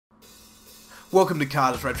Welcome to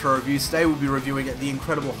Carter's Retro Reviews. Today we'll be reviewing The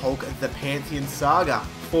Incredible Hulk, the Pantheon Saga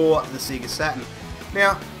for the Sega Saturn.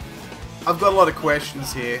 Now, I've got a lot of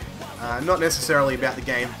questions here, not necessarily about the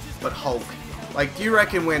game, but Hulk. Like, do you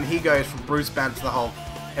reckon when he goes from Bruce Banner to the Hulk,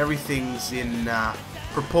 everything's in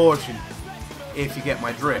proportion, if you get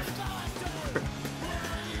my drift?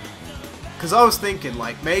 Because I was thinking,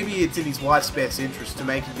 like, maybe it's in his wife's best interest to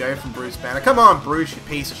make him go from Bruce Banner, come on Bruce, you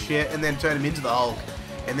piece of shit, and then turn him into the Hulk.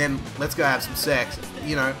 And then let's go have some sex,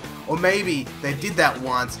 you know. Or maybe they did that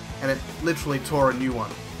once and it literally tore a new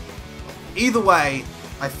one. Either way,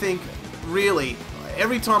 I think, really,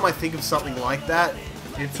 every time I think of something like that,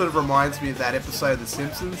 it sort of reminds me of that episode of The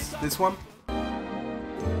Simpsons, this one.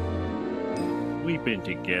 We've been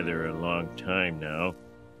together a long time now.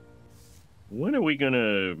 When are we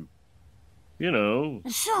gonna, you know...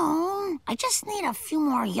 Soon. I just need a few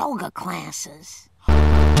more yoga classes.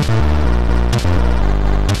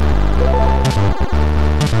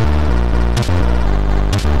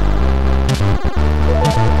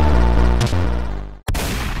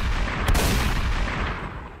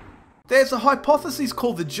 There's a hypothesis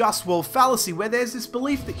called the just world fallacy, where there's this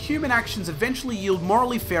belief that human actions eventually yield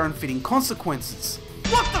morally fair and fitting consequences.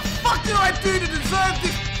 What the fuck did I do to deserve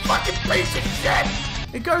this fucking piece of shit?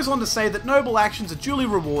 It goes on to say that noble actions are duly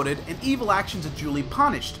rewarded and evil actions are duly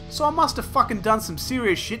punished, so I must have fucking done some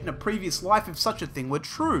serious shit in a previous life if such a thing were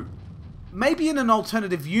true. Maybe in an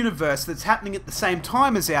alternative universe that's happening at the same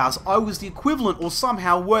time as ours, I was the equivalent or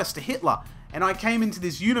somehow worse to Hitler, and I came into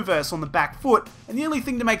this universe on the back foot, and the only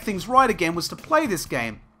thing to make things right again was to play this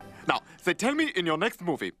game. Now, they tell me in your next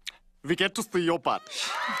movie, we get to see your butt.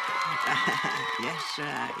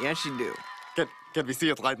 Yes you do. Can we see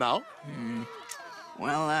it right now?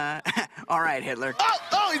 Well, all right, Hitler.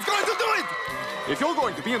 Oh, he's going to do it! If you're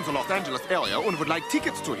going to be in the Los Angeles area and would like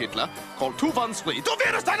tickets to Hitler, call 213. Du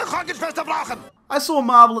wirst eine Krankenschwester brauchen! I saw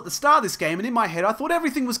Marvel at the start of this game, and in my head I thought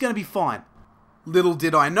everything was going to be fine. Little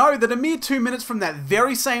did I know that a mere 2 minutes from that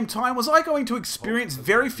very same time was I going to experience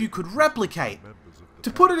very few could replicate. To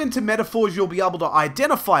put it into metaphors you'll be able to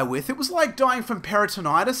identify with, it was like dying from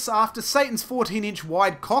peritonitis after Satan's 14-inch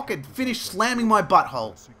wide cock had finished slamming my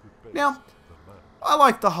butthole. Now, I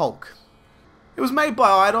like the Hulk. It was made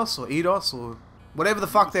by Eidos or whatever the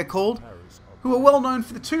fuck they're called, who are well known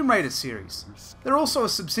for the Tomb Raider series. They're also a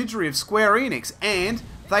subsidiary of Square Enix, and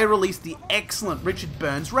they released the excellent Richard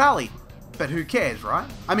Burns Rally. But who cares, right?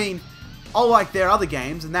 I mean, I'll like their other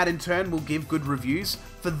games, and that in turn will give good reviews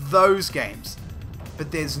for those games.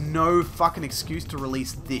 But there's no fucking excuse to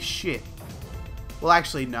release this shit. Well,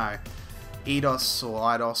 actually, no.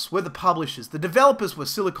 Eidos were the publishers. The developers were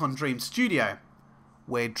Silicon Dream Studio,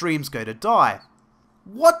 where dreams go to die.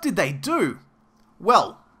 What did they do?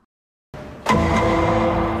 Well,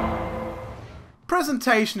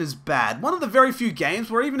 presentation is bad. One of the very few games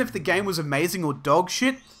where even if the game was amazing or dog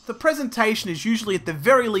shit, the presentation is usually at the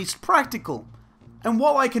very least practical. And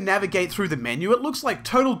while I can navigate through the menu, it looks like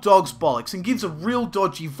total dog's bollocks and gives a real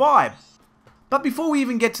dodgy vibe. But before we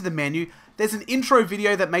even get to the menu, there's an intro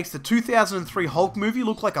video that makes the 2003 Hulk movie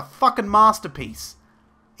look like a fucking masterpiece.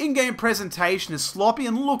 In-game presentation is sloppy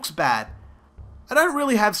and looks bad. I don't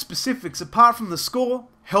really have specifics apart from the score,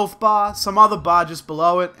 health bar, some other bar just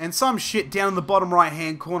below it, and some shit down in the bottom right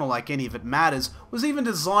hand corner like any of it matters, was even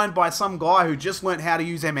designed by some guy who just learnt how to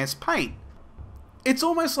use MS Paint. It's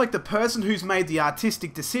almost like the person who's made the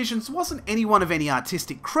artistic decisions wasn't anyone of any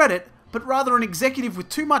artistic credit, but rather an executive with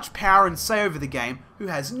too much power and say over the game who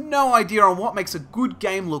has no idea on what makes a good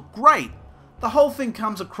game look great. The whole thing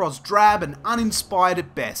comes across drab and uninspired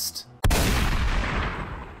at best.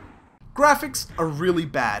 Graphics are really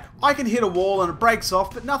bad. I can hit a wall and it breaks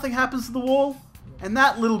off, but nothing happens to the wall. And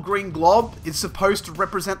that little green glob is supposed to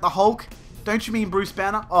represent the Hulk. Don't you mean Bruce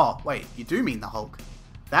Banner? Oh, wait, you do mean the Hulk.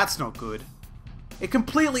 That's not good. It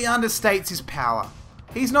completely understates his power.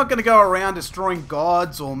 He's not going to go around destroying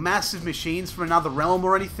gods or massive machines from another realm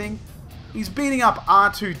or anything. He's beating up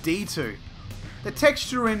R2-D2. The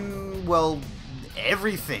texture in, well,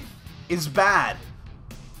 everything is bad.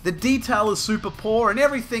 The detail is super poor and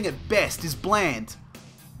everything at best is bland.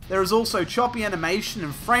 There is also choppy animation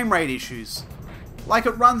and frame rate issues. Like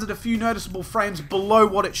it runs at a few noticeable frames below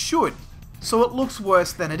what it should, so it looks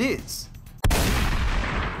worse than it is.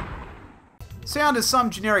 Sound is some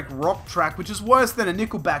generic rock track which is worse than a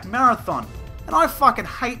Nickelback marathon, and I fucking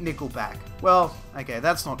hate Nickelback. Well, okay,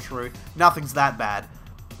 that's not true, nothing's that bad.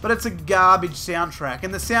 But it's a garbage soundtrack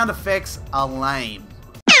and the sound effects are lame.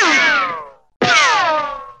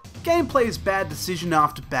 Gameplay is bad decision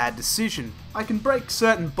after bad decision. I can break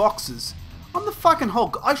certain boxes. I'm the fucking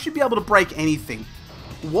Hulk, I should be able to break anything.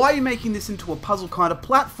 Why are you making this into a puzzle kind of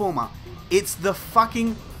platformer? It's the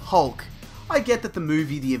fucking Hulk. I get that the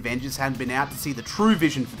movie The Avengers hadn't been out to see the true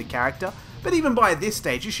vision for the character, but even by this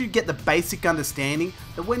stage you should get the basic understanding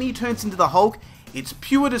that when he turns into the Hulk, it's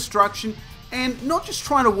pure destruction and not just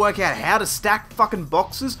trying to work out how to stack fucking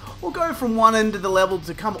boxes or go from one end of the level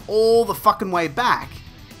to come all the fucking way back.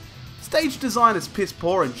 Stage design is piss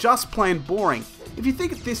poor and just plain boring. If you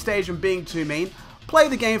think at this stage I'm being too mean, play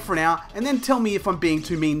the game for an hour and then tell me if I'm being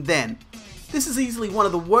too mean then. This is easily one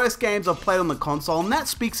of the worst games I've played on the console, and that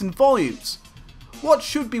speaks in volumes. What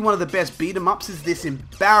should be one of the best beat 'em ups is this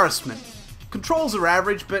embarrassment. Controls are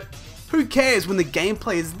average, but who cares when the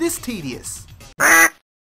gameplay is this tedious?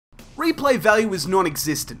 Replay value is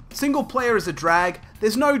non-existent. Single player is a drag,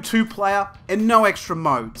 there's no 2-player, and no extra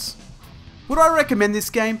modes. Would I recommend this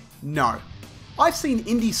game? No. I've seen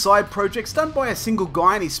indie side projects done by a single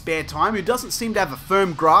guy in his spare time who doesn't seem to have a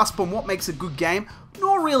firm grasp on what makes a good game,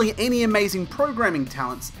 nor really any amazing programming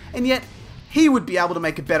talents, and yet he would be able to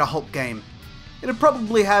make a better Hulk game. It'd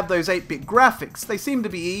probably have those 8-bit graphics, they seem to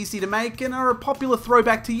be easy to make and are a popular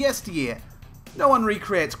throwback to yesteryear. No one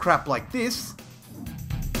recreates crap like this.